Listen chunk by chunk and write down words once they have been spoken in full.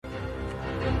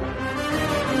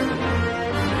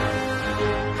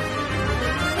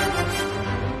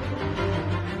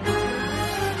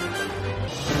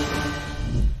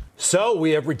So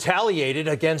we have retaliated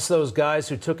against those guys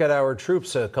who took out our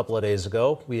troops a couple of days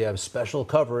ago. We have special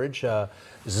coverage.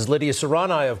 This is Lydia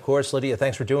Serrani, of course. Lydia,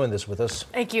 thanks for doing this with us.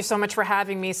 Thank you so much for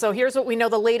having me. So here's what we know.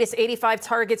 The latest 85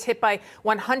 targets hit by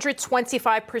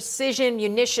 125 precision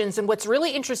munitions. And what's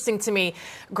really interesting to me,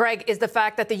 Greg, is the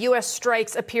fact that the U.S.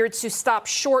 strikes appeared to stop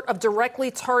short of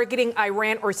directly targeting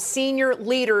Iran or senior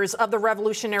leaders of the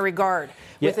Revolutionary Guard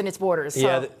within its borders.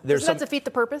 So doesn't that defeat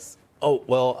the purpose? Oh,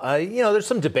 well, there's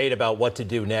some debate about what to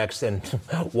do next and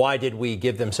why did we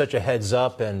give them such a heads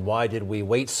up and why did we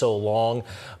wait so long?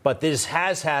 But this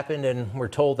has happened, and we're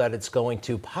told that it's going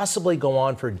to possibly go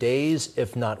on for days,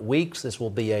 if not weeks. This will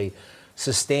be a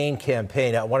sustained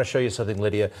campaign. I want to show you something,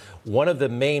 Lydia. One of the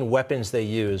main weapons they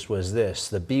used was this,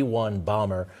 the B-1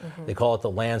 bomber. They call it the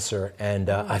Lancer, and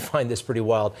I find this pretty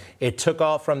wild. It took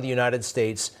off from the United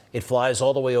States. It flies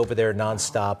all the way over there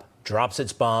nonstop, drops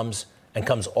its bombs, and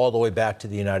comes all the way back to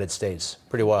the United States.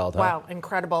 Pretty wild, huh? Wow,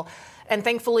 incredible. And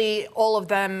thankfully,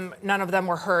 none of them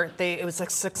were hurt. It was a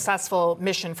successful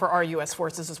mission for our U.S.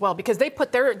 forces as well, because they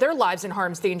put their lives in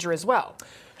harm's danger as well.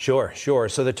 Sure.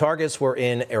 So the targets were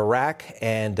in Iraq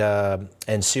and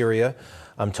Syria.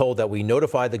 I'm told that we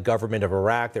notified the government of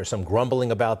Iraq. There's some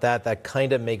grumbling about that. That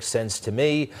kind of makes sense to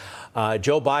me.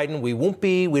 Joe Biden,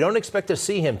 we don't expect to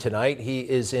see him tonight. He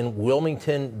is in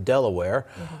Wilmington, Delaware.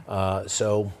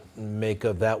 So make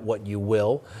of that what you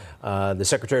will. The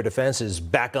Secretary of Defense is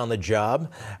back on the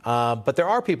job. But there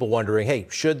are people wondering, hey,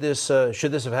 should this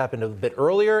have happened a bit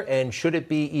earlier? And should it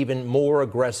be even more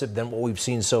aggressive than what we've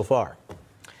seen so far?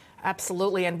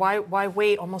 Absolutely. And why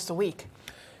wait almost a week?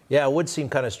 Yeah, it would seem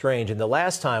kind of strange. And the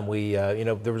last time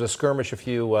there was a skirmish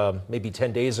maybe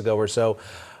 10 days ago or so.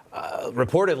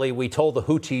 Reportedly, we told the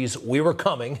Houthis we were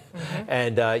coming,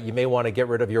 and you may want to get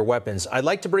rid of your weapons. I'd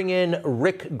like to bring in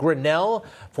Rick Grenell,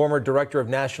 former director of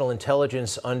national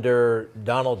intelligence under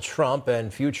Donald Trump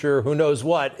and future who knows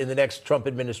what in the next Trump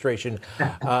administration.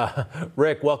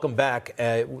 Rick, welcome back.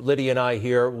 Lydia and I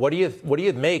here. What do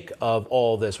you make of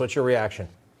all this? What's your reaction?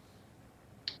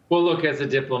 Well, look, as a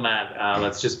diplomat,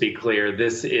 let's just be clear.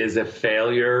 This is a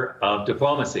failure of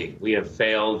diplomacy. We have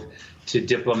failed to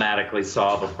diplomatically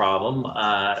solve a problem.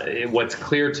 What's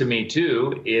clear to me,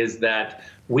 too, is that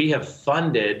we have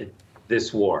funded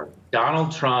this war.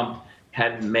 Donald Trump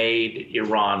had made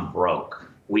Iran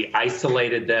broke. We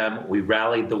isolated them. We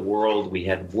rallied the world. We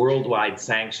had worldwide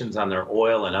sanctions on their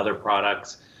oil and other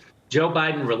products. Joe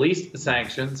Biden released the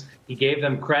sanctions. He gave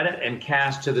them credit and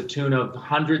cash to the tune of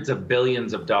hundreds of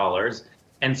billions of dollars.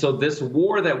 And so this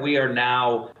war that we are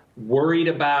now worried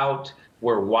about,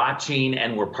 we're watching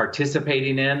and we're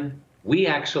participating in, we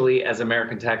actually, as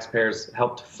American taxpayers,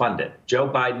 helped fund it. Joe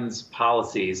Biden's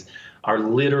policies are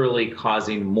literally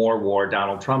causing more war.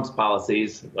 Donald Trump's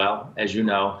policies, well, as you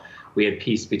know, we had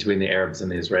peace between the Arabs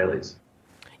and the Israelis.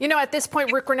 You know, at this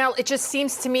point, Rick Grenell, it just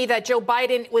seems to me that Joe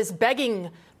Biden was begging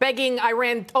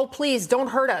Iran, oh, please, don't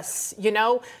hurt us,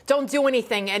 don't do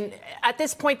anything. And at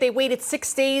this point, they waited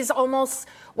 6 days almost.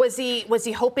 Was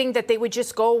he hoping that they would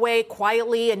just go away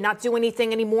quietly and not do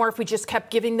anything anymore if we just kept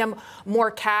giving them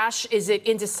more cash? Is it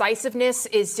indecisiveness?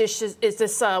 Is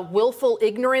this willful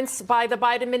ignorance by the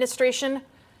Biden administration?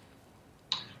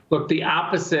 Look, the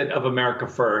opposite of America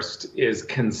First is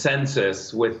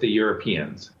consensus with the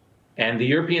Europeans. And the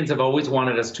Europeans have always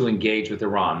wanted us to engage with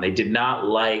Iran. They did not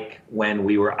like when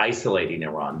we were isolating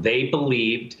Iran. They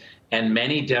believed, and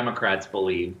many Democrats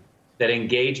believe, that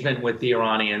engagement with the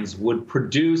Iranians would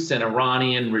produce an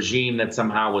Iranian regime that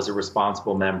somehow was a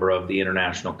responsible member of the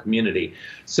international community.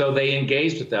 So they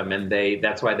engaged with them, and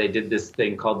that's why they did this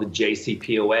thing called the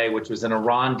JCPOA, which was an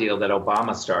Iran deal that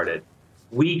Obama started.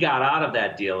 We got out of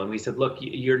that deal and we said, look,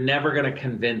 you're never going to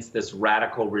convince this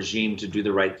radical regime to do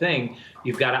the right thing.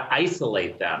 You've got to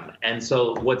isolate them. And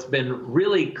so what's been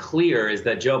really clear is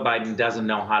that Joe Biden doesn't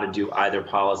know how to do either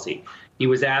policy. He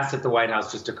was asked at the White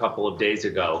House just a couple of days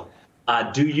ago,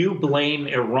 do you blame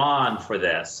Iran for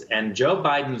this? And Joe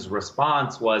Biden's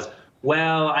response was,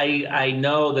 well, I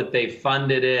know that they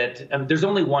funded it. And there's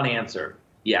only one answer.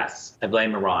 Yes, I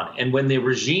blame Iran. And when the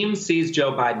regime sees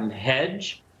Joe Biden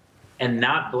hedge and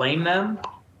not blame them,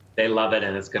 they love it,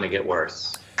 and it's going to get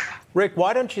worse. Rick,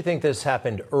 why don't you think this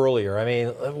happened earlier? I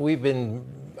mean, we've been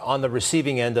on the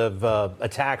receiving end of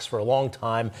attacks for a long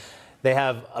time. They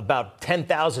have about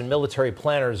 10,000 military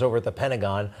planners over at the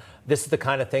Pentagon. This is the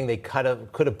kind of thing they could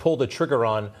have pulled the trigger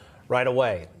on right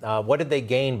away. What did they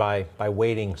gain by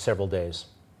waiting several days?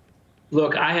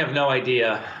 Look, I have no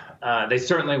idea. They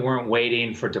certainly weren't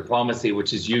waiting for diplomacy,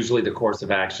 which is usually the course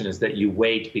of action, is that you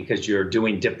wait because you're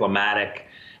doing diplomatic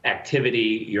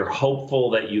activity. You're hopeful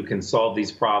that you can solve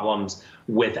these problems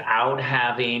without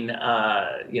having,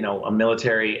 a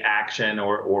military action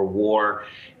or war.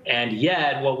 And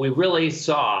yet, what we really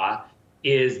saw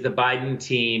is the Biden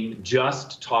team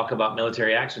just talk about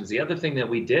military actions. The other thing that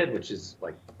we did, which is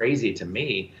like crazy to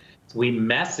me, is we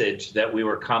messaged that we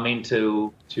were coming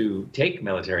to take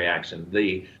military action.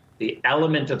 The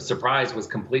element of surprise was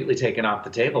completely taken off the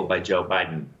table by Joe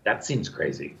Biden. That seems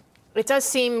crazy. It does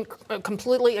seem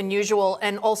completely unusual,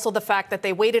 and also the fact that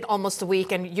they waited almost a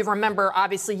week. And you remember,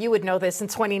 obviously, you would know this in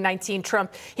 2019,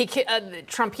 Trump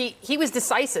he was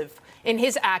decisive in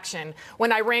his action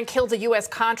when Iran killed a U.S.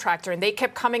 contractor, and they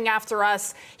kept coming after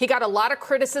us. He got a lot of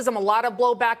criticism, a lot of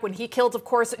blowback when he killed, of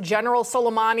course, General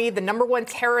Soleimani, the #1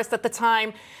 terrorist at the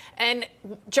time. And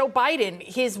Joe Biden,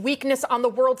 his weakness on the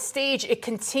world stage, it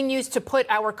continues to put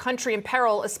our country in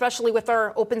peril, especially with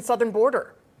our open southern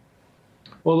border.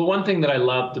 Well, the one thing that I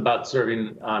loved about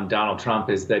serving Donald Trump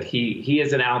is that he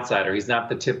is an outsider. He's not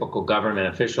the typical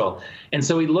government official. And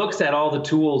so he looks at all the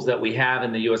tools that we have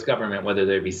in the U.S. government, whether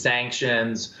they be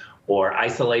sanctions or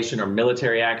isolation or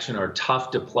military action or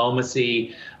tough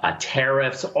diplomacy,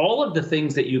 tariffs, all of the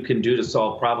things that you can do to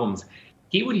solve problems.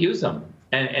 He would use them.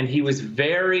 And he was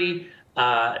very,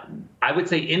 I would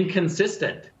say,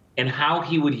 inconsistent in how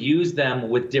he would use them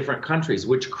with different countries,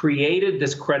 which created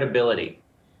this credibility.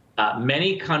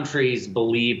 Many countries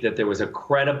believed that there was a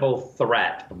credible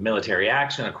threat of military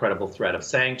action, a credible threat of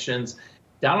sanctions.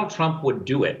 Donald Trump would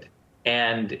do it.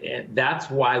 And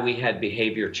that's why we had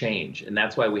behavior change. And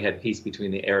that's why we had peace between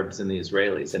the Arabs and the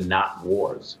Israelis and not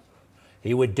wars.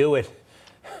 He would do it.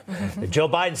 Joe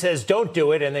Biden says don't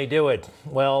do it, and they do it.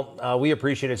 Well, we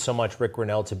appreciate it so much, Rick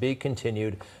Grenell. To be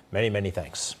continued. Many, many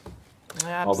thanks.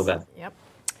 All the best. Yep.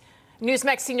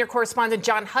 Newsmax senior correspondent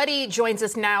John Huddy joins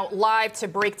us now live to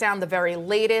break down the very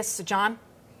latest. John?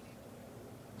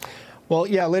 Well,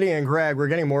 yeah, Lydia and Greg, we're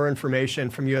getting more information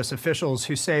from U.S. officials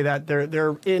who say that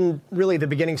they're in really the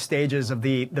beginning stages of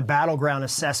the battleground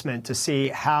assessment to see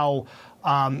how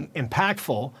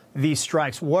impactful these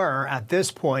strikes were. At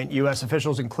this point, U.S.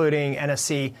 officials, including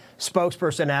NSC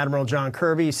spokesperson Admiral John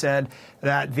Kirby, said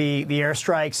that the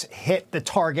airstrikes hit the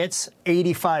targets,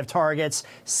 85 targets,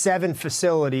 7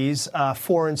 facilities,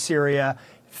 4 in Syria,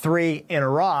 3 in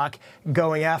Iraq,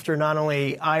 going after not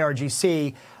only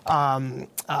IRGC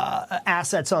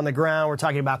assets on the ground. We're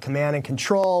talking about command and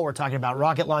control. We're talking about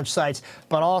rocket launch sites,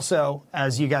 but also,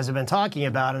 as you guys have been talking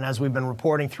about and as we've been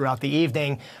reporting throughout the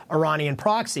evening, Iranian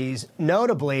proxies,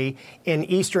 notably in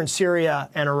eastern Syria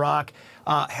and Iraq,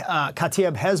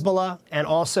 Kataib Hezbollah, and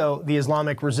also the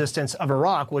Islamic Resistance of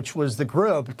Iraq, which was the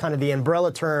group, kind of the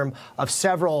umbrella term of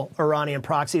several Iranian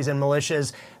proxies and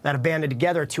militias that have banded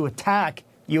together to attack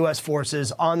U.S.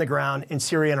 forces on the ground in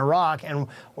Syria and Iraq, and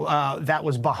that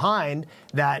was behind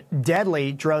that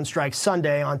deadly drone strike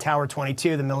Sunday on Tower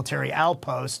 22, the military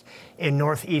outpost in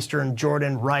northeastern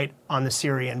Jordan, right on the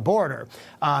Syrian border.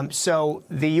 So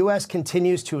the U.S.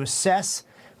 continues to assess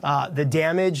the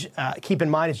damage. Keep in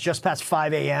mind, it's just past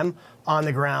 5 a.m. on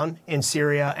the ground in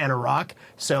Syria and Iraq.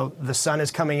 So the sun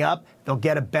is coming up. They'll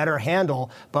get a better handle.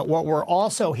 But what we're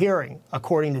also hearing,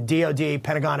 according to DOD,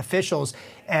 Pentagon officials,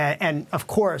 and of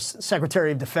course,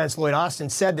 Secretary of Defense Lloyd Austin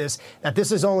said this, that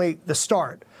this is only the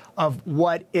start of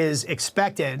what is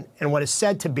expected and what is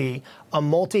said to be a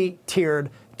multi-tiered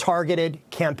targeted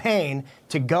campaign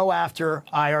to go after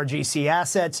IRGC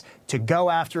assets, to go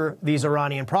after these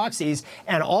Iranian proxies,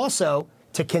 and also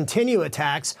to continue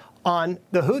attacks on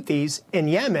the Houthis in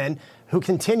Yemen, who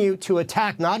continue to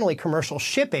attack not only commercial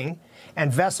shipping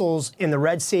and vessels in the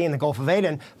Red Sea and the Gulf of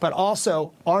Aden, but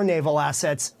also our naval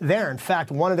assets there. In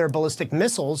fact, one of their ballistic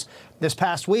missiles this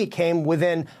past week came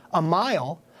within a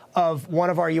mile of one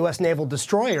of our U.S. naval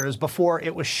destroyers before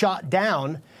it was shot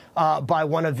down by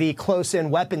one of the close-in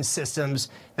weapons systems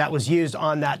that was used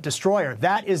on that destroyer.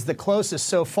 That is the closest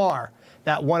so far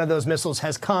that one of those missiles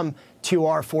has come to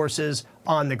our forces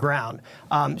on the ground.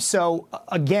 So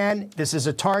again, this is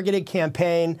a targeted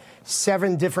campaign,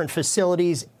 7 different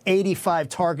facilities, 85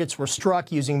 targets were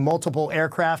struck using multiple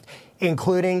aircraft,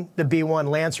 including the B-1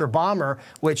 Lancer bomber,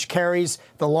 which carries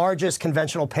the largest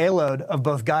conventional payload of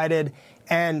both guided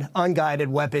and unguided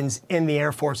weapons in the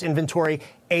Air Force inventory.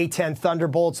 A-10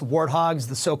 Thunderbolts, Warthogs,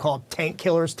 the so-called tank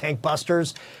killers, tank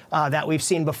busters that we've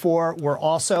seen before, were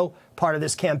also part of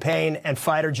this campaign, and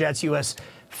fighter jets, U.S.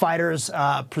 fighters,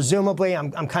 presumably.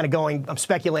 I'm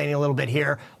speculating a little bit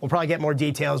here. We'll probably get more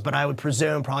details, but I would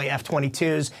presume probably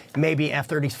F-22s, maybe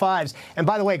F-35s. And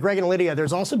by the way, Greg and Lydia,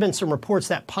 there's also been some reports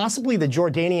that possibly the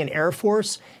Jordanian Air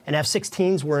Force and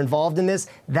F-16s were involved in this.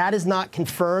 That is not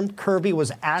confirmed. Kirby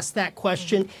was asked that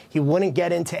question. He wouldn't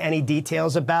get into any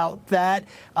details about that.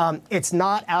 It's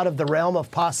not out of the realm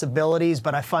of possibilities,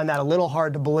 but I find that a little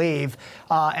hard to believe.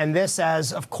 And this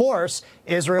as, of course,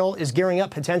 Israel is gearing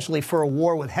up potentially for a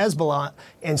war with Hezbollah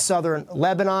in southern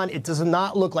Lebanon. It does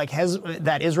not look like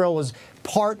that Israel was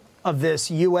part of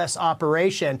this U.S.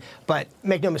 operation, but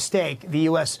make no mistake, the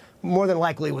U.S. more than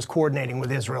likely was coordinating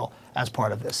with Israel as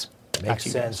part of this. Makes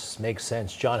sense. Makes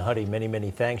sense. John Huddy, many,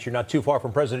 many thanks. You're not too far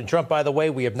from President Trump, by the way.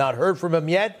 We have not heard from him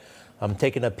yet. I'm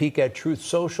taking a peek at Truth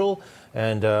Social,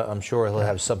 and I'm sure he'll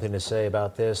have something to say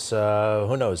about this.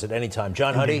 Who knows, at any time.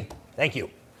 John Huddy, thank you.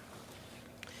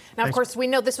 Now, of course, we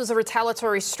know this was a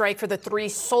retaliatory strike for the 3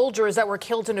 soldiers that were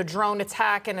killed in a drone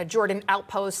attack in a Jordan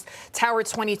outpost, Tower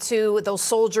 22. Those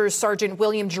soldiers, Sergeant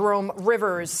William Jerome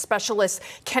Rivers, Specialist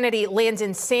Kennedy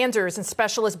Landon Sanders, and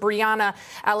Specialist Brianna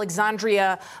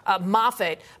Alexandria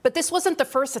Moffett. But this wasn't the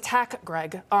first attack,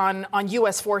 Greg, on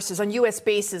U.S. forces, on U.S.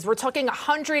 bases. We're talking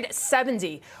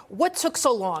 170. What took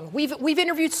so long? We've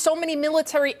interviewed so many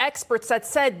military experts that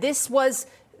said this was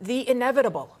the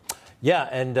inevitable. Yeah,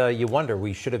 and you wonder,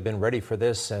 we should have been ready for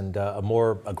this, and a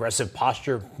more aggressive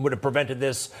posture would have prevented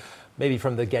this maybe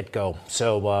from the get-go.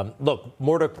 So, look,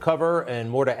 more to cover and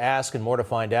more to ask and more to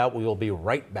find out. We will be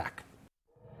right back.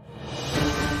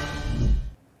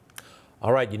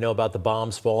 All right, you know about the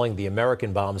bombs falling, the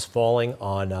American bombs falling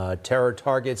on terror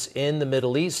targets in the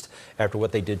Middle East after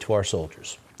what they did to our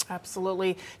soldiers.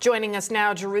 Absolutely. Joining us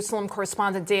now, Jerusalem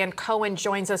correspondent Dan Cohen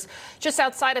joins us just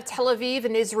outside of Tel Aviv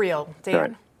in Israel. Dan?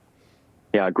 Right.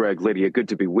 Yeah, Greg, Lydia, good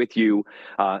to be with you.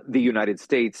 The United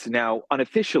States now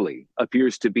unofficially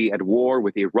appears to be at war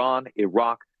with Iran,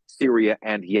 Iraq, Syria,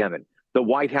 and Yemen. The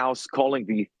White House calling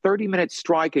the 30-minute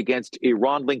strike against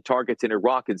Iran-linked targets in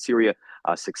Iraq and Syria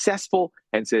successful,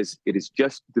 and says it is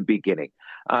just the beginning.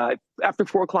 After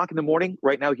 4 o'clock in the morning,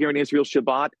 right now here in Israel,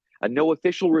 Shabbat, no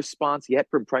official response yet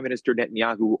from Prime Minister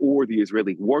Netanyahu or the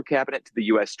Israeli War Cabinet to the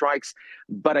U.S. strikes.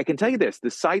 But I can tell you this, the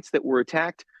sites that were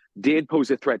attacked did pose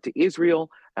a threat to Israel.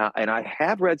 And I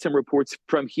have read some reports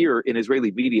from here in Israeli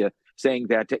media saying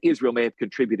that Israel may have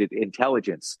contributed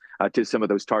intelligence to some of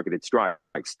those targeted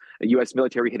strikes. The U.S.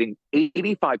 military hitting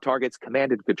 85 targets,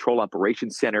 command and control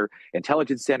operations center,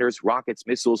 intelligence centers, rockets,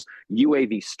 missiles,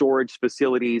 UAV storage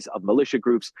facilities of militia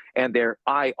groups, and their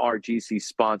IRGC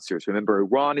sponsors. Remember,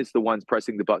 Iran is the ones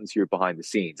pressing the buttons here behind the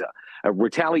scenes. A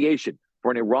retaliation for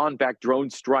an Iran-backed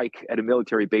drone strike at a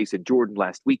military base in Jordan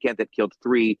last weekend that killed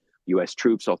 3 U.S.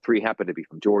 troops. All 3 happen to be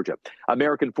from Georgia.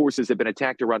 American forces have been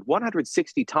attacked around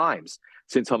 160 times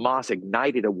since Hamas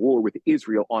ignited a war with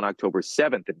Israel on October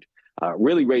 7th and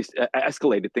really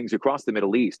escalated things across the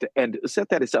Middle East. And set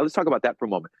that aside, let's talk about that for a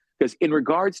moment. Because in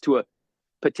regards to a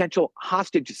potential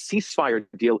hostage ceasefire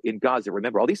deal in Gaza,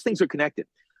 remember, all these things are connected.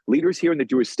 Leaders here in the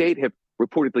Jewish state have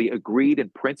reportedly agreed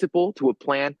in principle to a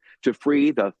plan to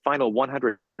free the final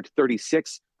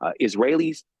 136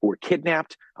 Israelis who were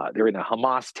kidnapped. They're in a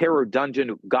Hamas terror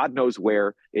dungeon, God knows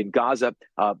where, in Gaza.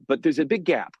 But there's a big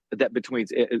gap that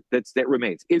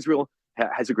remains. Israel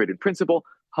has agreed in principle.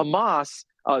 Hamas,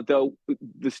 though,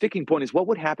 the sticking point is what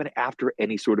would happen after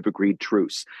any sort of agreed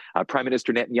truce. Prime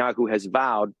Minister Netanyahu has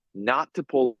vowed not to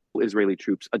pull Israeli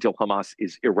troops until Hamas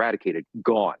is eradicated,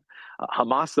 gone.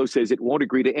 Hamas, though, says it won't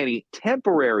agree to any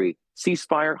temporary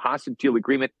ceasefire hostage deal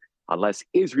agreement unless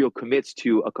Israel commits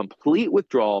to a complete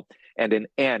withdrawal and an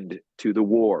end to the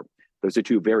war. Those are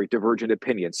 2 very divergent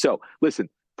opinions. So, listen,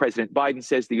 President Biden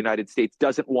says the United States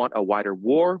doesn't want a wider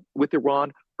war with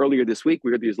Iran. Earlier this week, we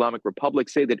heard the Islamic Republic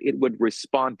say that it would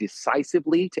respond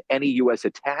decisively to any U.S.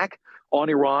 attack on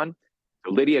Iran.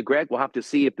 Lydia, Greg, we'll have to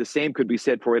see if the same could be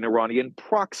said for an Iranian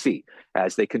proxy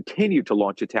as they continue to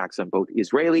launch attacks on both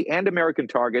Israeli and American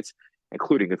targets,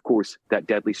 including, of course, that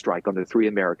deadly strike on the 3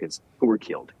 Americans who were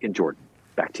killed in Jordan.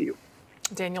 Back to you.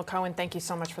 Daniel Cohen, thank you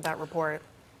so much for that report.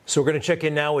 So we're going to check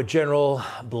in now with General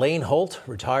Blaine Holt,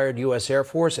 retired U.S. Air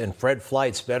Force, and Fred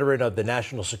Fleitz, veteran of the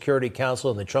National Security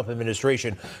Council and the Trump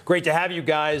administration. Great to have you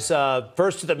guys.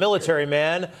 First to the military,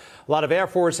 man. A lot of Air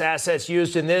Force assets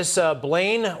used in this.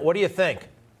 Blaine, what do you think?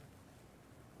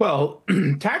 Well,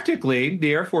 tactically,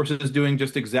 the Air Force is doing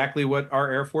just exactly what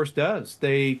our Air Force does.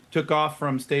 They took off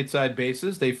from stateside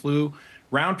bases. They flew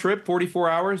round trip, 44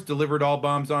 hours, delivered all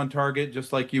bombs on target,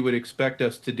 just like you would expect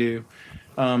us to do.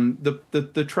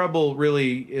 The trouble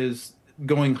really is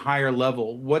going higher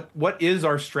level. What is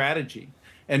our strategy?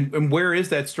 And where is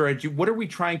that strategy? What are we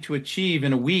trying to achieve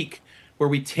in a week where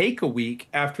we take a week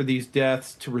after these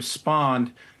deaths to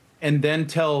respond and then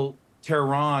tell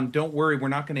Tehran, don't worry, we're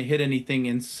not going to hit anything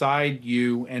inside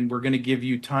you, and we're going to give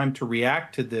you time to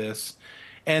react to this.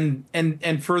 And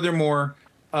furthermore,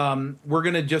 we're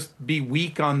going to just be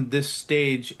weak on this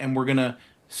stage, and we're going to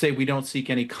say we don't seek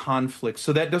any conflict.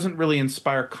 So that doesn't really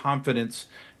inspire confidence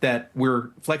that we're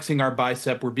flexing our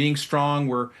bicep, we're being strong,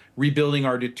 we're rebuilding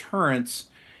our deterrence,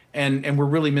 and we're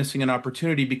really missing an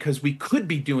opportunity because we could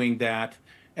be doing that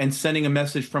and sending a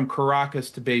message from Caracas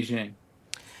to Beijing.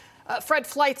 Fred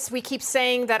Fleitz, we keep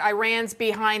saying that Iran's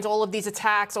behind all of these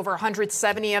attacks, over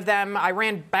 170 of them,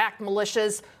 Iran-backed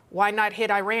militias. Why not hit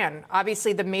Iran?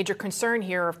 Obviously, the major concern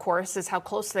here, of course, is how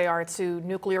close they are to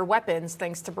nuclear weapons,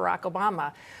 thanks to Barack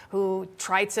Obama, who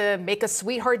tried to make a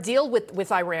sweetheart deal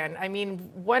with Iran. I mean,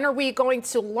 when are we going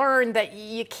to learn that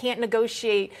you can't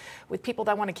negotiate with people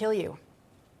that want to kill you?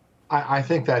 I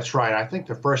think that's right. I think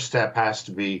the first step has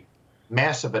to be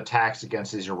massive attacks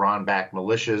against these Iran-backed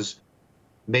militias.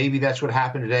 Maybe that's what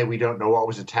happened today. We don't know what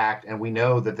was attacked, and we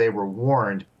know that they were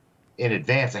warned in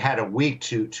advance. They had a week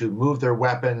to move their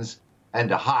weapons and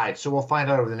to hide. So we'll find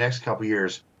out over the next couple of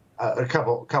years, a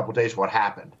couple of days, what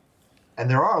happened. And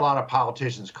there are a lot of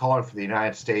politicians calling for the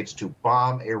United States to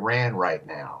bomb Iran right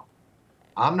now.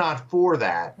 I'm not for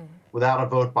that without a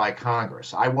vote by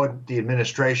Congress. I want the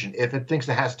administration, if it thinks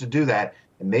it has to do that,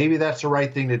 and maybe that's the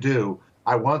right thing to do,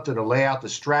 I want them to lay out the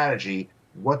strategy,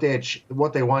 what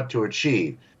they want to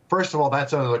achieve. First of all,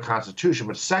 that's under the Constitution.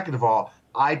 But second of all,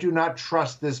 I do not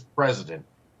trust this president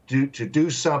to do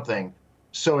something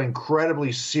so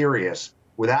incredibly serious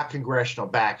without congressional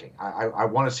backing. I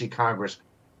want to see Congress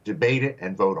debate it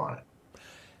and vote on it.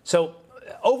 So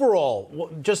overall,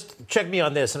 just check me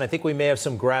on this, and I think we may have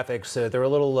some graphics. They're a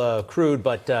little crude,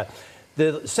 but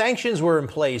the sanctions were in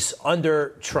place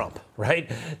under Trump, right?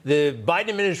 The Biden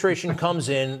administration comes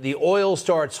in, the oil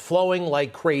starts flowing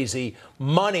like crazy,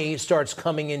 money starts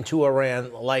coming into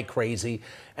Iran like crazy,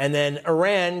 and then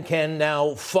Iran can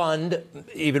now fund,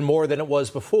 even more than it was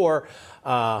before,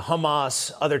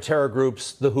 Hamas, other terror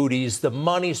groups, the Houthis. The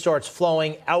money starts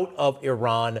flowing out of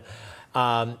Iran.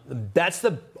 That's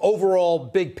the overall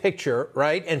big picture,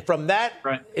 right? And from that,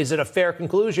 right, is it a fair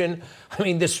conclusion? I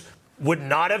mean, this would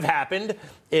not have happened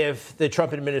if the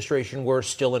Trump administration were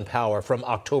still in power, from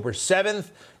October 7th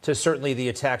to certainly the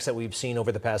attacks that we've seen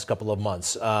over the past couple of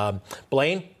months.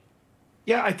 Blaine?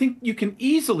 Yeah, I think you can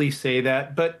easily say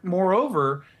that. But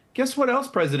moreover, guess what else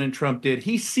President Trump did?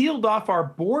 He sealed off our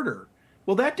border.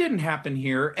 Well, that didn't happen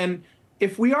here. And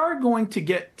if we are going to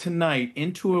get tonight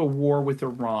into a war with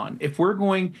Iran,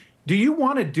 do you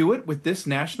want to do it with this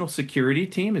national security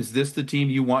team? Is this the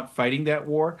team you want fighting that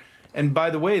war? And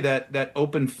by the way, that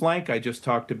open flank I just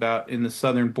talked about in the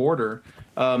southern border,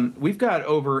 we've got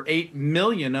over 8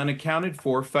 million unaccounted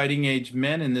for fighting age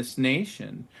men in this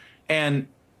nation. And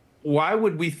why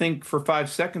would we think for 5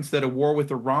 seconds that a war with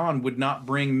Iran would not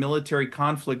bring military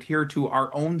conflict here to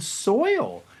our own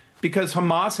soil? Because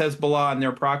Hamas, Hezbollah, and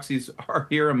their proxies are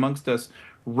here amongst us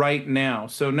right now.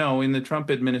 So no, in the Trump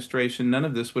administration, none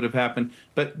of this would have happened.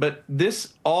 But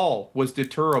this all was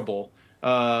deterrable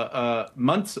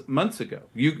months ago.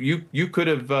 You could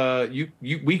have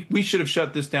we should have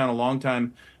shut this down a long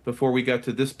time before we got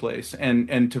to this place.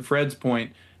 And to Fred's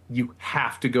point, you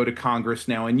have to go to Congress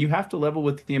now, and you have to level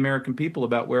with the American people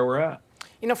about where we're at.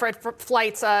 You know, Fred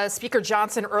Fleitz, Speaker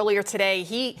Johnson earlier today,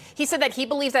 he said that he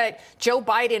believes that Joe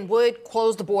Biden would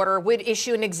close the border, would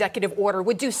issue an executive order,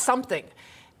 would do something.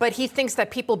 But he thinks that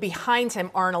people behind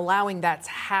him aren't allowing that to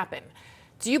happen.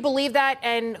 Do you believe that?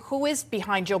 And who is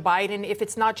behind Joe Biden if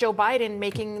it's not Joe Biden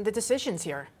making the decisions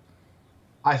here?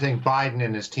 I think Biden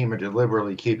and his team are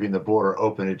deliberately keeping the border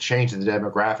open and changing the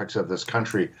demographics of this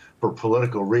country for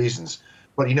political reasons.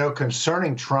 But, you know,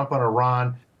 concerning Trump and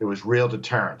Iran, there was real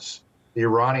deterrence. The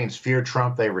Iranians feared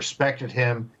Trump. They respected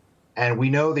him. And we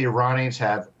know the Iranians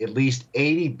have at least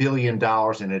 $80 billion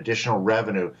in additional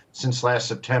revenue since last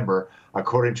September,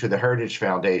 according to the Heritage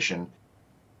Foundation.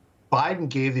 Biden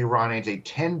gave the Iranians a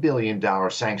 $10 billion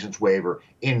sanctions waiver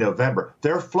in November.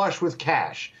 They're flush with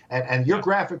cash. And your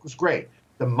graphic was great.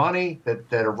 The money that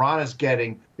Iran is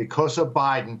getting because of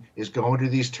Biden is going to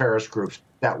these terrorist groups.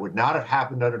 That would not have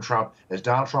happened under Trump. As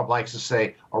Donald Trump likes to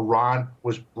say, Iran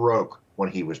was broke when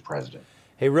he was president.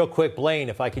 Hey, real quick, Blaine,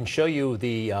 if I can show you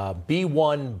the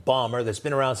B-1 bomber that's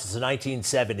been around since the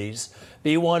 1970s.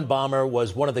 B-1 bomber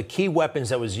was one of the key weapons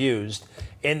that was used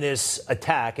in this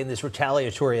attack, in this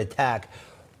retaliatory attack.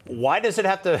 Why does it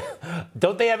have to,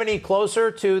 don't they have any closer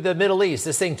to the Middle East?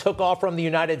 This thing took off from the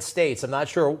United States. I'm not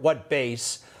sure what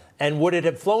base. And would it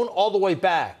have flown all the way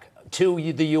back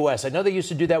to the U.S.? I know they used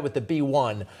to do that with the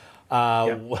B-1. I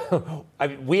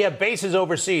mean, we have bases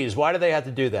overseas. Why do they have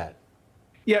to do that?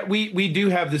 Yeah, we do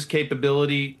have this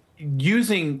capability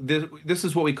using this. This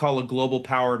is what we call a global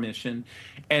power mission.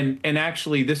 And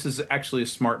actually, this is actually a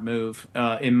smart move,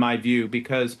 in my view,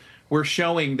 because we're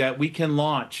showing that we can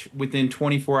launch within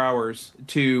 24 hours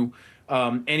to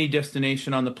any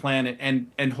destination on the planet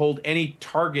and hold any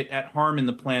target at harm in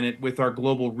the planet with our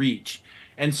global reach.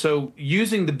 And so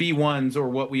using the B-1s, or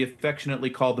what we affectionately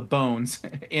call the bones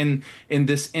in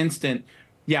this instant,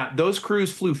 yeah, those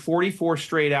crews flew 44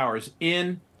 straight hours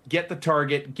in, get the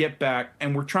target, get back.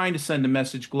 And we're trying to send a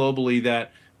message globally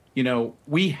that, you know,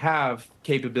 we have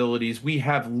capabilities, we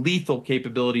have lethal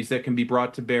capabilities that can be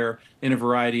brought to bear in a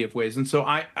variety of ways. And so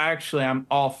I'm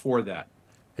all for that.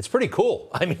 It's pretty cool.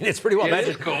 I mean, it's pretty well. It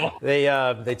is cool.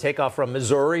 They take off from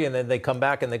Missouri and then they come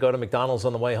back and they go to McDonald's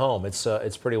on the way home.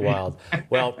 It's pretty wild.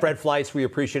 Well, Fred Fleitz, we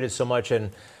appreciate it so much,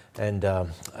 and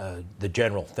the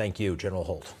General, thank you, General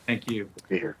Holt. Thank you. Good to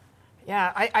be here.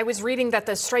 Yeah, I was reading that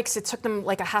the strikes, it took them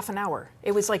like a half an hour.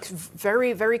 It was like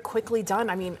very, very quickly done.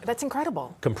 I mean, that's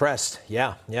incredible. Compressed,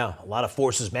 yeah. A lot of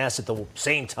forces massed at the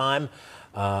same time.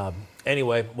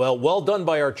 Anyway, well done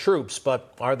by our troops,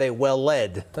 but are they well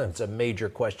led? That's a major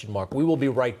question mark. We will be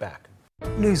right back.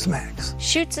 Newsmax.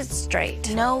 Shoots it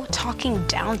straight. No talking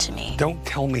down to me. Don't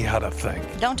tell me how to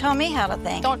think. Don't tell me how to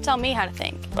think. Don't tell me how to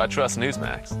think. I trust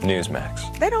Newsmax.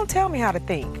 Newsmax. They don't tell me how to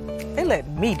think. They let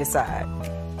me decide.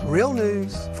 Real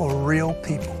news for real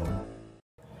people.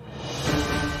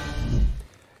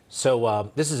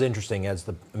 So this is interesting as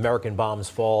the American bombs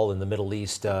fall in the Middle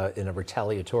East in a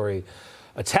retaliatory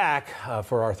attack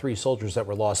for our 3 soldiers that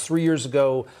were lost 3 years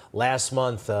ago last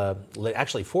month,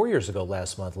 actually 4 years ago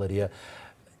last month, Lydia.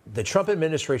 The Trump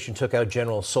administration took out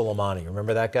General Soleimani.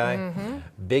 Remember that guy? Mm-hmm.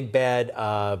 Big bad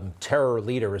terror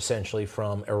leader, essentially,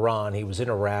 from Iran. He was in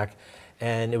Iraq.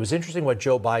 And it was interesting what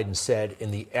Joe Biden said in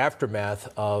the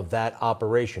aftermath of that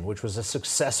operation, which was a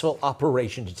successful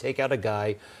operation to take out a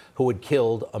guy who had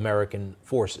killed American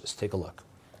forces. Take a look.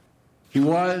 He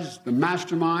was the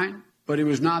mastermind, but he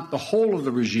was not the whole of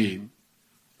the regime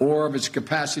or of its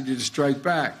capacity to strike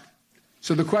back.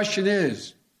 So the question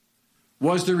is,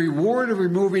 was the reward of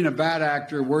removing a bad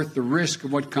actor worth the risk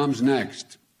of what comes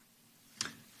next?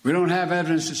 We don't have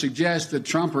evidence to suggest that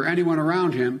Trump or anyone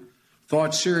around him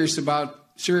thought seriously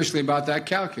about that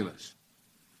calculus.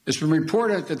 It's been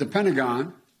reported that the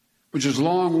Pentagon, which has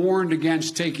long warned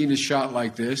against taking a shot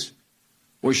like this,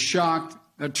 was shocked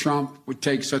that Trump would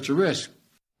take such a risk.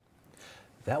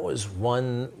 That was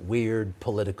one weird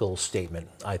political statement,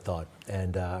 I thought,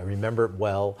 and I remember it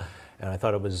well, and I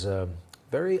thought it was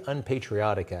very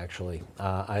unpatriotic, actually.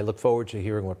 I look forward to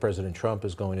hearing what President Trump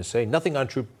is going to say. Nothing on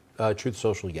Truth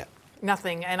Social yet.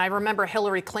 Nothing. And I remember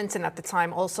Hillary Clinton at the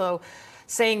time also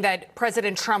saying that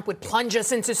President Trump would plunge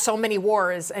us into so many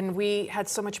wars, and we had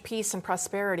so much peace and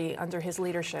prosperity under his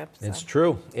leadership. So. It's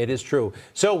true. It is true.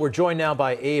 So we're joined now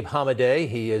by Abe Hamadeh.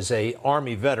 He is an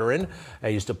Army veteran.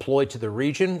 He's deployed to the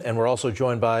region. And we're also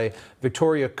joined by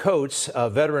Victoria Coates, a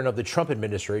veteran of the Trump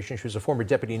administration. She was a former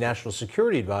Deputy National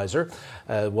Security Advisor,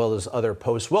 as well as other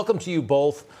posts. Welcome to you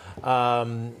both.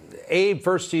 Abe,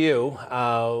 first to you.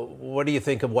 What do you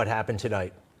think of what happened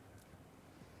tonight?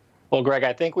 Well, Greg,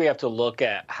 I think we have to look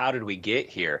at how did we get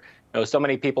here. You know, so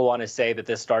many people want to say that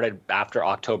this started after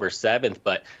October 7th,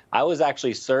 but I was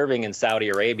actually serving in Saudi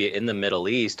Arabia in the Middle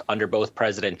East under both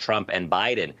President Trump and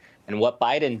Biden. And what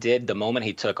Biden did the moment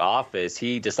he took office,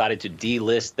 he decided to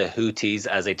delist the Houthis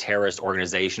as a terrorist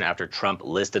organization after Trump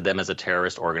listed them as a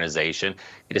terrorist organization.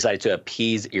 He decided to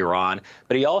appease Iran,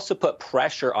 but he also put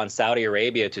pressure on Saudi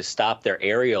Arabia to stop their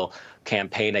aerial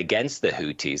campaign against the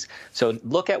Houthis. So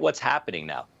look at what's happening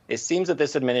now. It seems that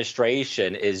this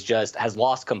administration has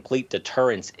lost complete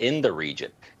deterrence in the region.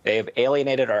 They have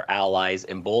alienated our allies,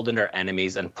 emboldened our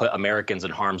enemies, and put Americans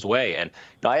in harm's way. And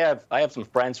you know, I have some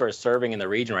friends who are serving in the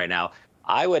region right now.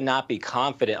 I would not be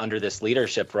confident under this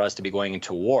leadership for us to be going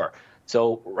into war.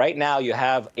 So right now you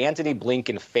have Antony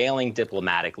Blinken failing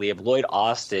diplomatically. You have Lloyd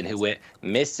Austin, who went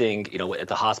missing, at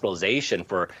the hospitalization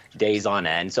for days on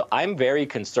end. So I'm very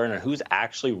concerned on who's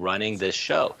actually running this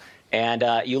show. And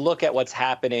you look at what's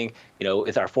happening,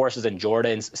 with our forces in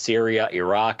Jordan, Syria,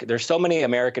 Iraq. There's so many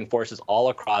American forces all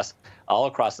across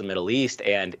the Middle East,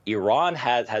 and Iran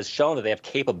has shown that they have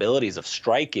capabilities of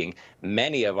striking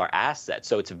many of our assets.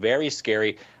 So it's very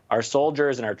scary. Our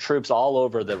soldiers and our troops all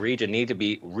over the region need to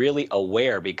be really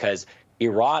aware because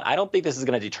Iran, I don't think this is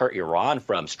going to deter Iran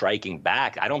from striking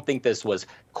back. I don't think this was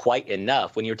quite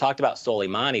enough. When you talked about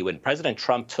Soleimani, when President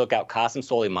Trump took out Qasem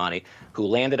Soleimani, who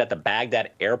landed at the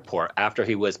Baghdad airport after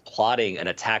he was plotting an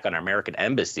attack on our American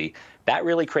embassy, that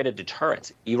really created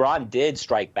deterrence. Iran did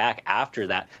strike back after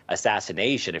that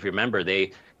assassination. If you remember,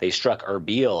 they struck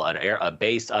Erbil, a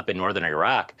base up in northern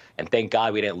Iraq. And thank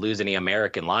God we didn't lose any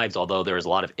American lives, although there was a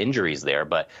lot of injuries there.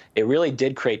 But it really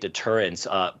did create deterrence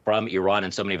from Iran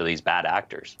and so many of these bad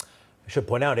actors. I should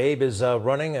point out, Abe is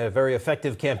running a very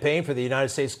effective campaign for the United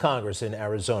States Congress in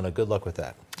Arizona. Good luck with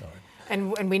that. All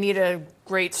right. And we need a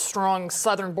great, strong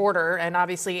southern border. And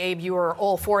obviously, Abe, you are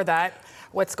all for that.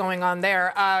 What's going on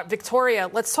there? Victoria,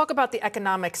 let's talk about the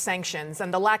economic sanctions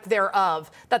and the lack thereof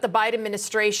that the Biden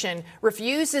administration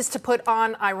refuses to put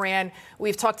on Iran.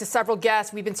 We've talked to several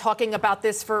guests. We've been talking about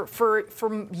this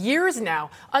for years now.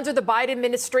 Under the Biden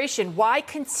administration, why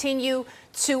continue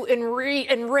to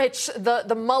enrich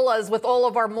the mullahs with all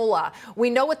of our mullah? We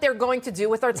know what they're going to do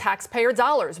with our taxpayer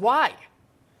dollars. Why?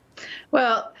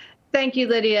 Well, thank you,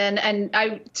 Lydia. And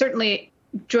I certainly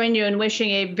join you in wishing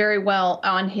Abe very well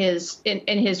on his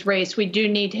in his race. We do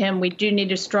need him. We do need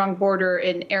a strong border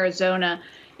in Arizona,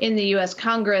 in the U.S.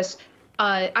 Congress.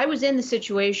 I was in the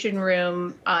Situation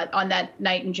Room on that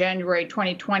night in January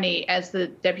 2020 as the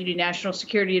Deputy National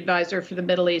Security Advisor for the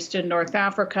Middle East and North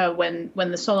Africa when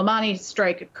the Soleimani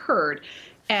strike occurred.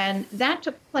 And that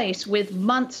took place with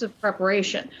months of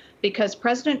preparation because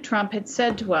President Trump had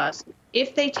said to us,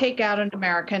 if they take out an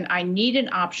American, I need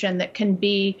an option that can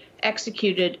be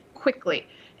executed quickly.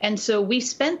 And so we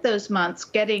spent those months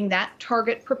getting that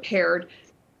target prepared,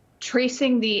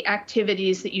 tracing the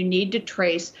activities that you need to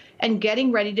trace, and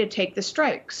getting ready to take the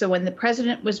strike. So when the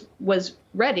president was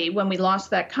ready, when we lost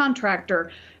that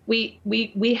contractor, we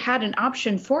had an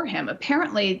option for him.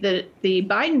 Apparently, the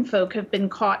Biden folk have been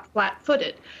caught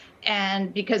flat-footed.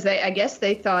 And because I guess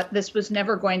they thought this was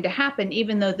never going to happen,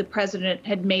 even though the president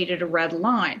had made it a red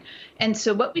line. And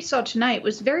so what we saw tonight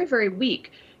was very, very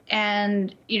weak.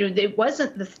 And, it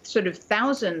wasn't the sort of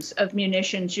thousands of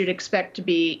munitions you'd expect to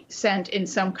be sent in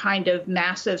some kind of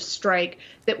massive strike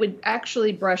that would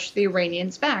actually brush the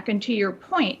Iranians back. And to your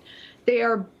point, they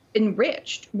are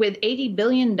enriched with $80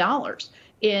 billion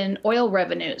in oil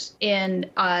revenues, in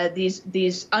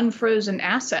these unfrozen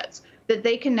assets that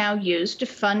they can now use to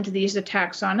fund these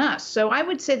attacks on us. So I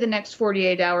would say the next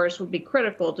 48 hours would be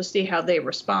critical to see how they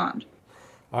respond.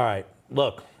 All right.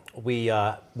 Look, we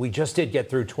just did get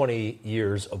through 20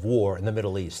 years of war in the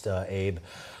Middle East, Abe.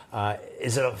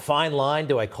 Is it a fine line?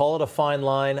 Do I call it a fine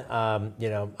line?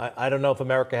 I don't know if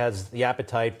America has the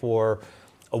appetite for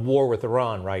a war with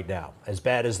Iran right now, as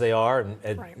bad as they are,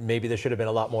 and right. Maybe they should have been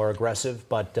a lot more aggressive.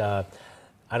 But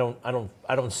I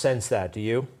don't sense that. Do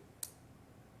you?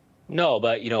 No,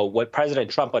 but, what President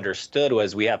Trump understood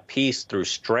was we have peace through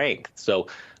strength. So,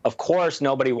 of course,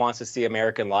 nobody wants to see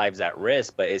American lives at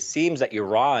risk, but it seems that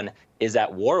Iran is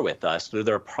at war with us through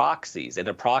their proxies. And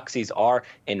the proxies are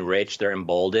enriched, they're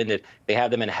emboldened. They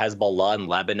have them in Hezbollah in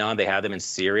Lebanon, they have them in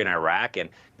Syria and Iraq. And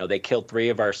they killed 3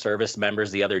 of our service members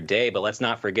the other day. But let's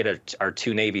not forget our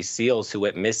 2 Navy SEALs who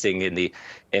went missing in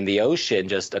the ocean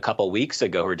just a couple weeks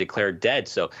ago, who were declared dead.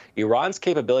 So Iran's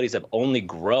capabilities have only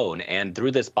grown. And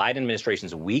through this Biden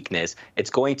administration's weakness, it's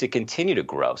going to continue to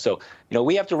grow. So,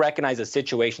 we have to recognize the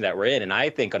situation that we're in. And I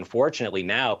think, unfortunately,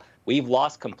 now we've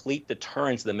lost complete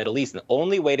deterrence in the Middle East. And the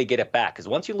only way to get it back, because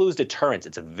once you lose deterrence,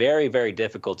 it's very, very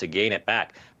difficult to gain it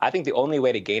back. I think the only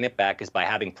way to gain it back is by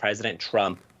having President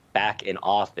Trump back in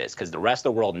office, because the rest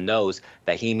of the world knows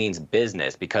that he means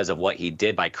business because of what he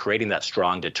did by creating that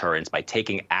strong deterrence, by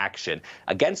taking action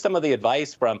against some of the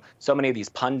advice from so many of these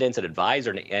pundits and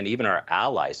advisors and even our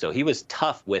allies. So he was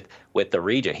tough with the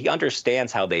region. He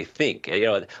understands how they think.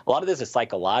 A lot of this is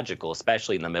psychological,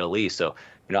 especially in the Middle East. So,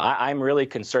 I'm really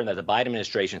concerned that the Biden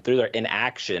administration, through their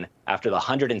inaction after the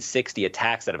 160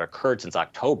 attacks that have occurred since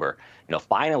October,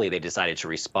 finally they decided to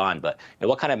respond. But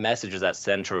what kind of message does that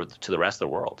send to the rest of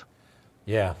the world?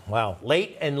 Yeah, wow.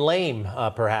 Late and lame,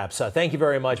 perhaps. Thank you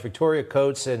very much, Victoria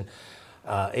Coates and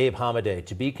Abe Hamadeh.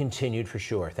 To be continued for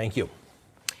sure. Thank you.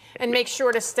 And make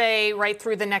sure to stay right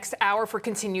through the next hour for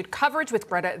continued coverage with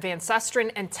Greta Van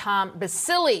Susteren and Tom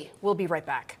Basile. We'll be right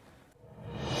back.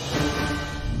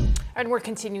 And we're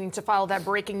continuing to follow that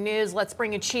breaking news. Let's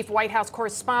bring in Chief White House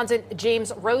Correspondent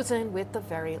James Rosen with the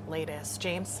very latest.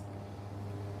 James.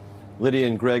 Lydia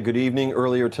and Greg, good evening.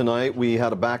 Earlier tonight, we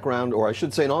had a background, or I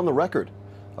should say an on the record,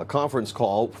 a conference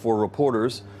call for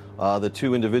reporters The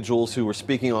two individuals who were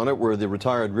speaking on it were the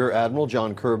retired Rear Admiral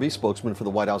John Kirby, spokesman for the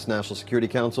White House National Security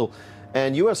Council,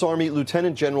 and U.S. Army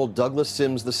Lieutenant General Douglas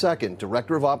Sims II,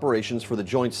 Director of Operations for the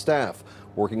Joint Staff,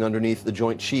 working underneath the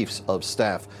Joint Chiefs of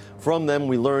Staff. From them,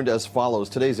 we learned as follows.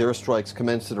 Today's airstrikes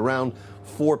commenced at around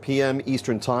 4 p.m.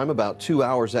 Eastern Time, about 2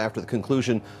 hours after the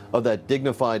conclusion of that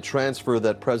dignified transfer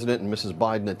that President and Mrs.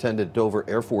 Biden attended Dover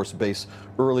Air Force Base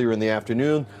earlier in the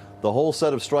afternoon. The whole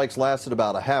set of strikes lasted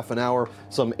about a half an hour.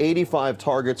 Some 85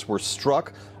 targets were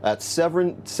struck at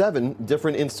seven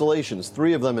different installations,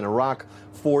 3 of them in Iraq,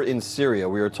 4 in Syria.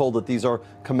 We are told that these are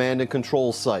command and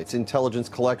control sites, intelligence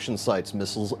collection sites,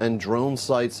 missiles and drone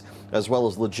sites, as well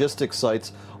as logistics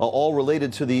sites, all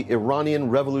related to the Iranian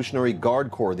Revolutionary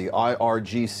Guard Corps, the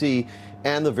IRGC,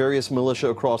 and the various militia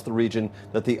across the region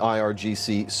that the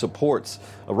IRGC supports.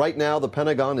 Right now, the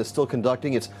Pentagon is still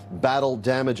conducting its battle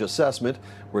damage assessment.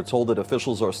 We're told that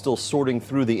officials are still sorting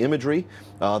through the imagery,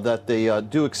 that they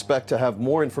do expect to have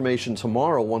more information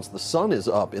tomorrow once the sun is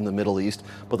up in the Middle East,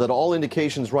 but that all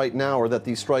indications right now are that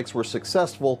these strikes were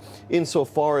successful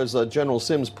insofar as General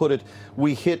Sims put it,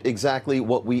 we hit exactly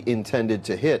what we intended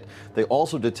to hit. They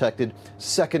also detected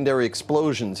secondary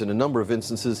explosions in a number of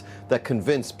instances that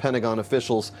convinced Pentagon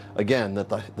officials, again, that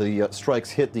the strikes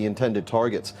hit the intended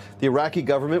targets. The Iraqi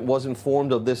government was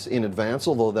informed of this in advance,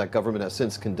 although that government has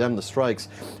since condemned the strikes.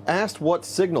 Asked what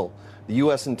signal the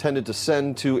U.S. intended to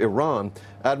send to Iran,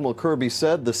 Admiral Kirby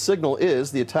said the signal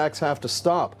is the attacks have to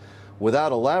stop.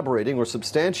 Without elaborating or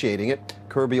substantiating it,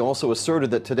 Kirby also asserted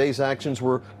that today's actions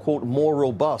were, quote, more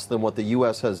robust than what the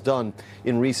U.S. has done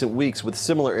in recent weeks with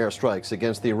similar airstrikes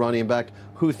against the Iranian-backed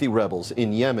Houthi rebels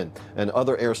in Yemen and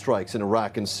other airstrikes in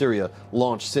Iraq and Syria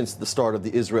launched since the start of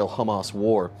the Israel-Hamas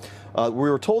war. We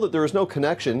were told that there is no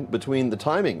connection between the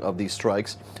timing of these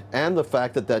strikes and the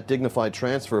fact that that dignified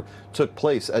transfer took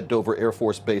place at Dover Air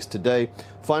Force Base today.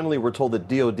 Finally, we're told that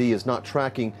DoD is not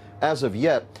tracking, as of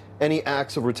yet, any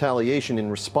acts of retaliation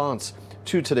in response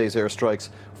to today's airstrikes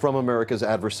from America's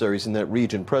adversaries in that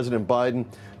region. President Biden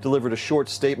delivered a short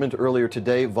statement earlier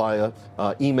today via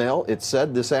email. It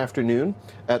said, this afternoon,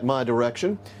 at my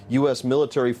direction, U.S.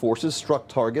 military forces struck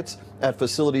targets at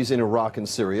facilities in Iraq and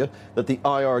Syria that the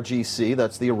IRGC,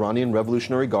 that's the Iranian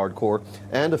Revolutionary Guard Corps,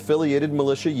 and affiliated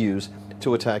militia use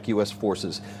to attack U.S.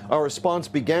 forces. Our response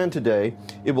began today.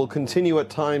 It will continue at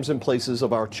times and places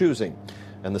of our choosing.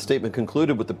 And the statement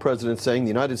concluded with the president saying the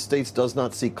United States does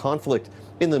not seek conflict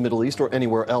in the Middle East or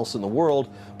anywhere else in the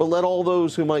world, but let all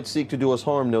those who might seek to do us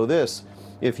harm know this: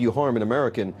 if you harm an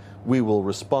American, we will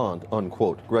respond,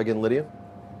 unquote. Greg and Lydia?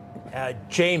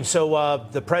 James, so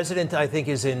the president, I think,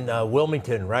 is in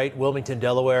Wilmington, right? Wilmington,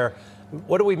 Delaware.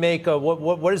 What do we make?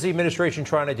 What is the administration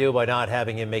trying to do by not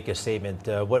having him make a statement?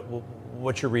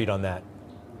 What's your read on that?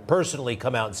 Personally,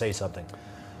 come out and say something.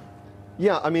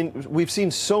 Yeah, I mean, we've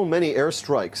seen so many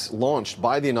airstrikes launched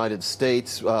by the United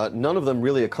States, none of them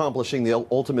really accomplishing the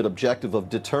ultimate objective of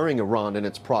deterring Iran and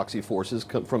its proxy forces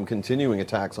from continuing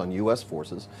attacks on U.S.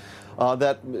 forces.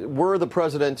 That were the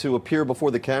president to appear before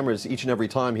the cameras each and every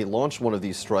time he launched one of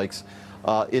these strikes,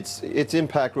 its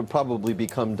impact would probably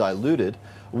become diluted.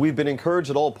 We've been encouraged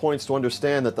at all points to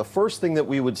understand that the first thing that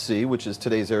we would see, which is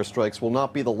today's airstrikes, will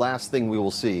not be the last thing we will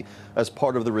see as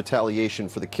part of the retaliation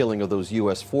for the killing of those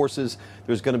U.S. forces.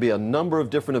 There's going to be a number of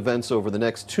different events over the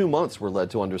next 2 months, we're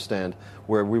led to understand,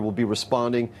 where we will be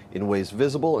responding in ways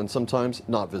visible and sometimes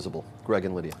not visible. Greg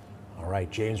and Lydia. All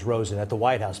right, James Rosen at the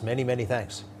White House. Many, many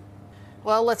thanks.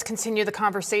 Well, let's continue the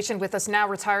conversation with us now,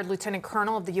 retired Lieutenant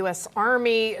Colonel of the U.S.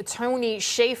 Army, Tony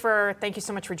Shaffer. Thank you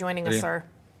so much for joining us, sir.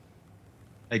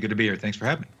 Hey, good to be here. Thanks for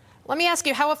having me. Let me ask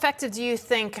you, how effective do you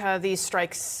think these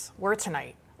strikes were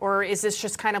tonight? Or is this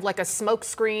just kind of like a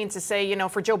smokescreen to say, you know,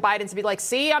 for Joe Biden to be like,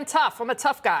 see, I'm tough. I'm a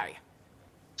tough guy.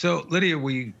 So, Lydia,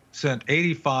 we sent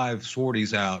 85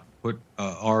 sorties out, put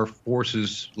our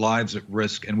forces' lives at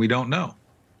risk, and we don't know.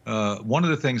 One of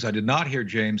the things I did not hear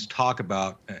James talk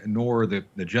about, nor the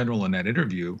general in that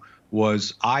interview,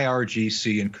 was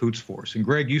IRGC and Quds Force. And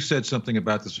Greg, you said something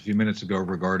about this a few minutes ago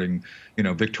regarding, you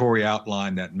know, Victoria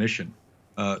outlined that mission.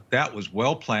 That was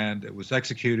well planned. It was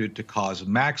executed to cause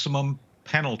maximum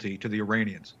penalty to the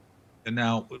Iranians. And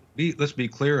now, let's be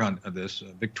clear on this.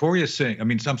 Sabrina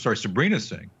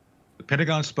Singh, the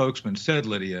Pentagon spokesman, said,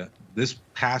 Lydia, this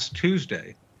past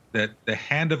Tuesday, that the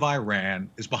hand of Iran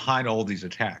is behind all these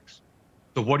attacks.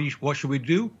 So what should we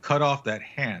do? Cut off that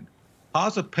hand.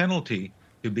 Cause a penalty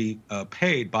to be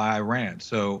paid by Iran.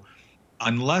 So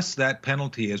unless that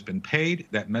penalty has been paid,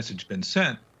 that message been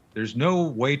sent, there's no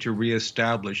way to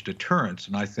reestablish deterrence.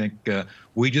 And I think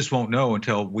we just won't know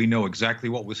until we know exactly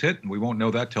what was hit, and we won't know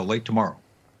that till late tomorrow.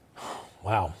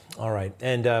 Wow. All right.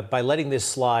 And by letting this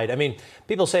slide, I mean,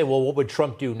 people say, well, what would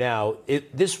Trump do now?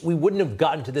 We wouldn't have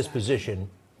gotten to this position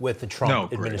with the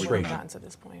Trump administration. We wouldn't have gotten to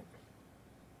this point.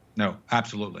 No,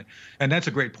 absolutely. And that's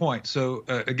a great point. So,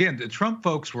 again, the Trump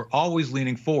folks were always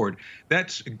leaning forward.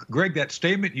 That's, Greg, that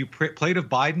statement you played of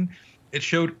Biden, it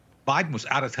showed Biden was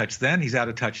out of touch then. He's out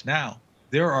of touch now.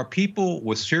 There are people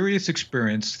with serious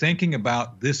experience thinking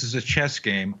about this as a chess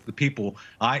game. The people,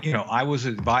 I was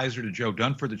an advisor to Joe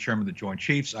Dunford, the chairman of the Joint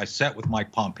Chiefs. I sat with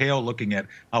Mike Pompeo looking at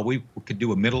how we could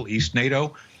do a Middle East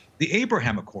NATO. The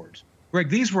Abraham Accords. Greg,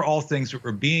 these were all things that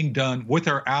were being done with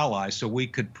our allies so we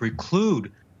could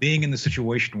preclude being in the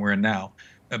situation we're in now.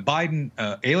 Biden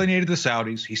alienated the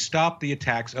Saudis. He stopped the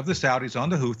attacks of the Saudis on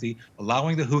the Houthi,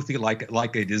 allowing the Houthi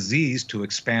like a disease to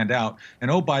expand out. And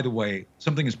oh, by the way,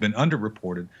 something has been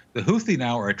underreported. The Houthi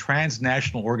now are a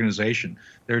transnational organization.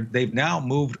 They've now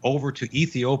moved over to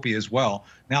Ethiopia as well,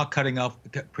 now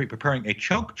preparing a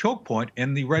choke point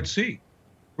in the Red Sea.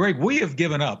 Greg, we have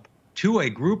given up to a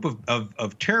group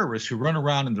of terrorists who run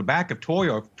around in the back of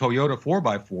Toyota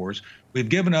 4x4s. We've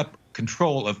given up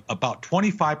control of about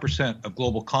 25% of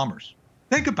global commerce.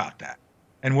 Think about that.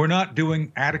 And we're not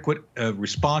doing adequate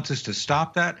responses to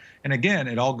stop that. And again,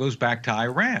 it all goes back to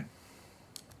Iran.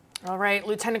 All right.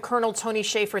 Lieutenant Colonel Tony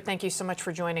Shaffer, thank you so much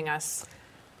for joining us.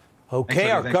 Okay,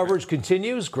 our coverage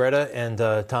continues. Greta and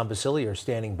Tom Basile are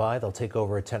standing by. They'll take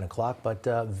over at 10 o'clock. But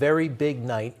very big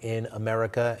night in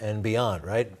America and beyond,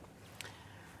 right?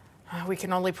 We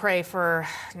can only pray for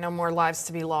no more lives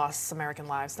to be lost, American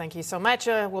lives. Thank you so much.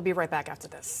 We'll be right back after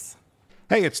this.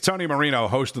 Hey, it's Tony Marino,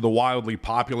 host of the wildly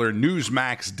popular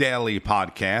Newsmax Daily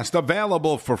podcast,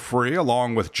 available for free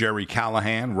along with Jerry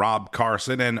Callahan, Rob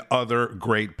Carson, and other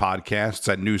great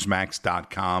podcasts at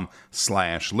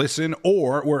newsmax.com/listen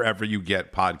or wherever you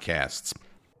get podcasts.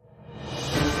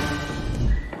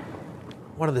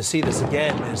 Wanted to see this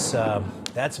again.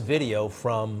 That's video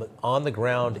from on the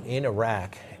ground in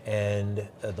Iraq and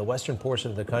the western portion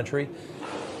of the country.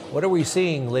 What are we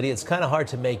seeing, Lydia? It's kind of hard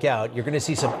to make out. You're going to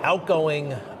see some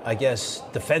outgoing, I guess,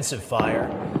 defensive fire.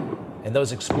 And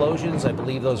those explosions, I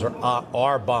believe those are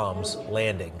our bombs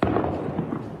landing.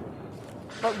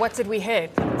 But what did we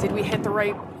hit? Did we hit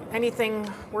anything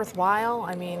worthwhile?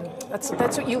 I mean, that's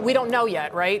what we don't know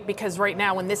yet, right? Because right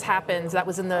now, when this happens, that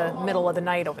was in the middle of the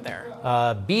night over there.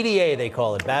 BDA, they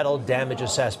call it, Battle Damage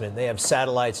Assessment. They have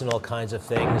satellites and all kinds of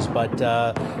things. But,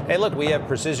 hey, look, we have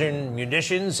precision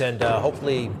munitions, and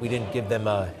hopefully we didn't give them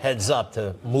a heads up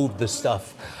to move the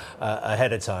stuff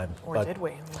ahead of time. Or did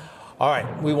we? All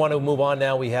right, we want to move on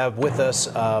now. We have with us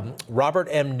Robert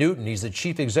M. Newton. He's the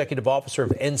Chief Executive Officer of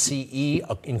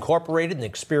NCE Incorporated, an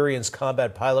experienced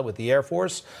combat pilot with the Air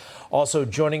Force. Also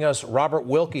joining us, Robert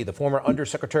Wilkie, the former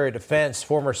Undersecretary of Defense,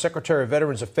 former Secretary of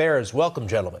Veterans Affairs. Welcome,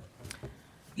 gentlemen.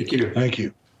 Thank you. Thank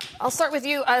you. I'll start with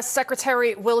you,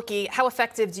 Secretary Wilkie. How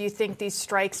effective do you think these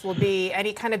strikes will be?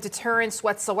 Any kind of deterrence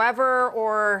whatsoever,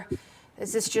 or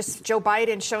is this just Joe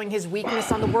Biden showing his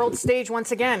weakness on the world stage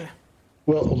once again?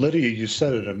 Well, Lydia, you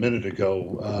said it a minute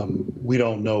ago. We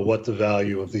don't know what the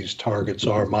value of these targets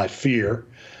are. My fear,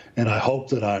 and I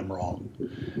hope that I'm wrong,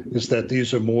 is that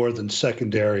these are more than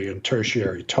secondary and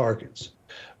tertiary targets.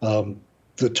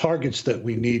 The targets that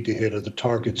we need to hit are the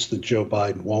targets that Joe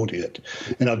Biden won't hit.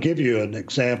 And I'll give you an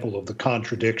example of the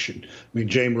contradiction. I mean,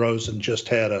 James Rosen just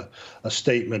had a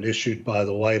statement issued by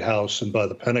the White House and by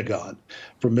the Pentagon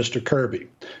from Mr. Kirby.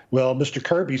 Well, Mr.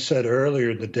 Kirby said earlier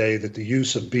in the day that the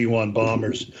use of B-1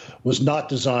 bombers was not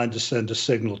designed to send a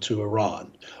signal to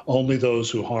Iran, only those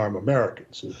who harm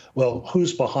Americans. Well,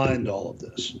 who's behind all of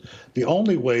this? The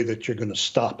only way that you're going to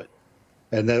stop it,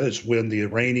 and that is when the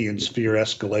Iranians fear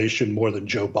escalation more than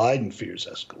Joe Biden fears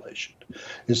escalation,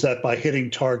 is that by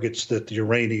hitting targets that the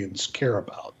Iranians care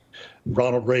about.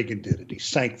 Ronald Reagan did it. He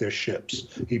sank their ships.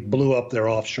 He blew up their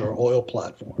offshore oil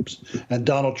platforms. And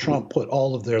Donald Trump put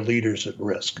all of their leaders at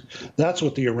risk. That's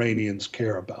what the Iranians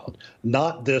care about.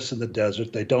 Not this in the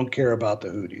desert. They don't care about the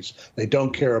Houthis. They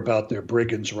don't care about their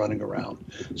brigands running around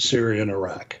Syria and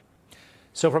Iraq.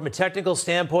 So from a technical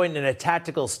standpoint and a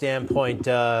tactical standpoint,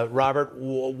 Robert,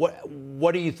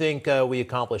 what do you think we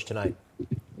accomplished tonight?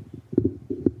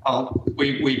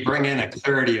 We bring in a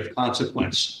clarity of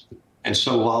consequence. And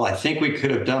so while I think we could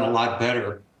have done a lot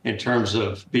better in terms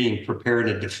of being prepared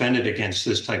and defended against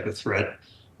this type of threat,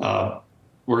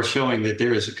 we're showing that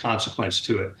there is a consequence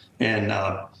to it. And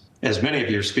as many of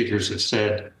your speakers have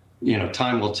said,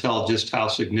 time will tell just how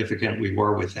significant we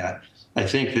were with that. I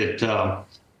think that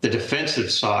the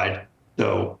defensive side,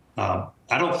 though, I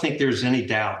don't think there's any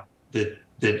doubt that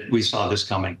we saw this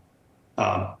coming.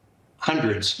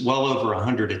 Hundreds, well over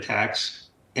 100 attacks,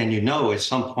 and at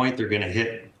some point they're going to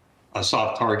hit a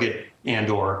soft target and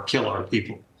or kill our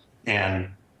people. And,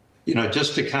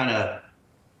 just to kind of,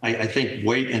 I think,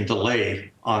 wait and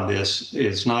delay on this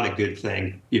is not a good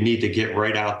thing. You need to get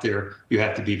right out there. You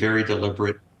have to be very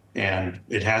deliberate, and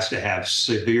it has to have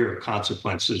severe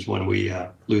consequences when we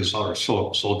lose our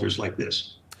soldiers like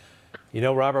this.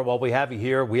 Robert, while we have you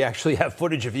here, we actually have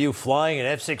footage of you flying an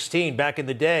F-16 back in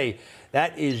the day.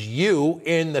 That is you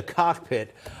in the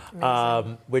cockpit,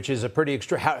 which is a pretty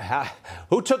extra.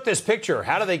 Who took this picture?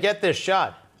 How do they get this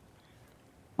shot?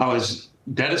 I was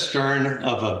dead astern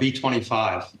of a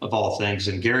B-25, of all things,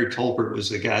 and Gary Tolbert was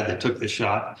the guy that took the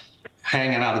shot,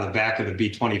 hanging out of the back of the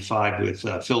B-25 with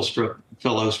Phil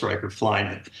Oestreicher flying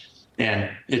it. And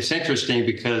it's interesting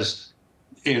because,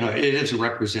 it is a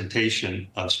representation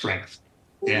of strength.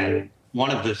 And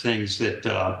one of the things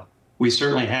that we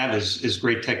certainly have is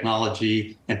great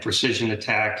technology and precision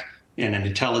attack and an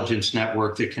intelligence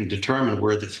network that can determine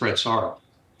where the threats are.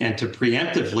 And to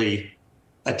preemptively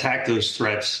attack those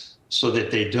threats so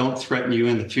that they don't threaten you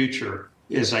in the future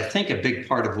is, I think, a big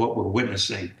part of what we're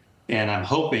witnessing. And I'm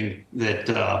hoping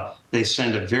that they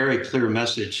send a very clear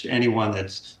message to anyone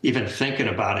that's even thinking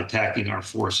about attacking our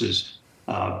forces,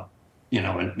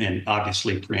 and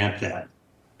obviously preempt that.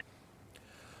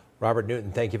 Robert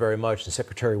Newton, thank you very much. And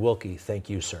Secretary Wilkie, thank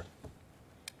you, sir.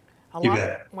 You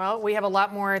bet. Well, we have a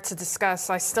lot more to discuss.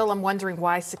 I still am wondering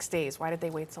why 6 days? Why did they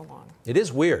wait so long? It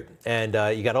is weird. And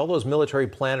you got all those military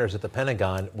planners at the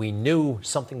Pentagon. We knew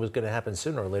something was going to happen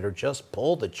sooner or later. Just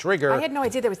pull the trigger. I had no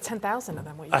idea there was 10,000 of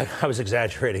them. I was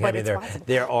exaggerating. But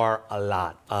there are a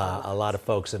lot of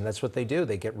folks, and that's what they do.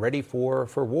 They get ready for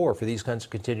war, for these kinds of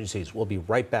contingencies. We'll be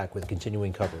right back with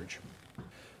continuing coverage.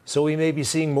 So we may be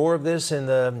seeing more of this in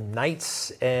the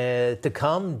nights to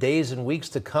come, days and weeks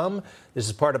to come. This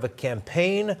is part of a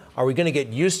campaign. Are we going to get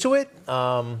used to it?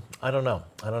 I don't know.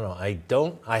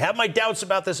 I have my doubts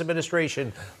about this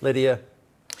administration, Lydia.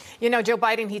 Joe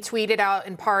Biden, he tweeted out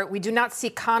in part, "We do not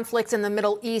see conflict in the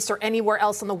Middle East or anywhere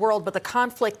else in the world, but the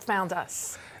conflict found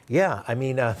us." Yeah,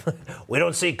 we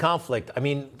don't see conflict.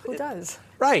 Who does?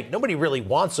 Right. Nobody really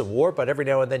wants a war, but every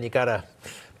now and then you got to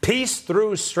peace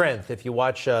through strength. If you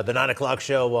watch the 9 o'clock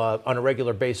show on a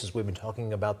regular basis, we've been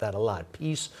talking about that a lot.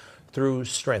 Peace through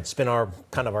strength. It's been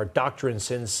our doctrine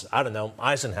since,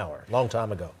 Eisenhower, a long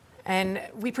time ago. And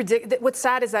what's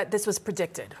sad is that this was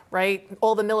predicted, right?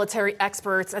 All the military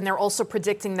experts, and they're also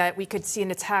predicting that we could see an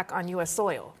attack on U.S.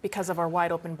 soil because of our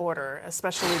wide open border,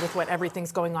 especially with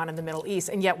everything's going on in the Middle East.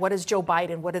 And yet, what does Joe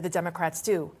Biden, what do the Democrats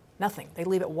do? Nothing. They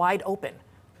leave it wide open.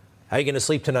 How are you going to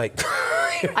sleep tonight?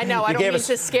 I know. I don't mean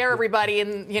to scare everybody,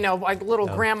 and like little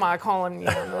grandma calling,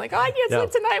 like, I can't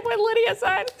sleep tonight. What Lydia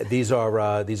said. These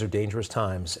are dangerous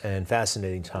times and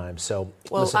fascinating times. So,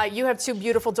 well, you have two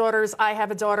beautiful daughters. I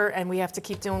have a daughter, and we have to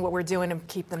keep doing what we're doing and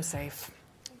keep them safe.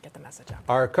 Get the message out.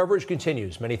 Our coverage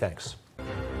continues. Many thanks.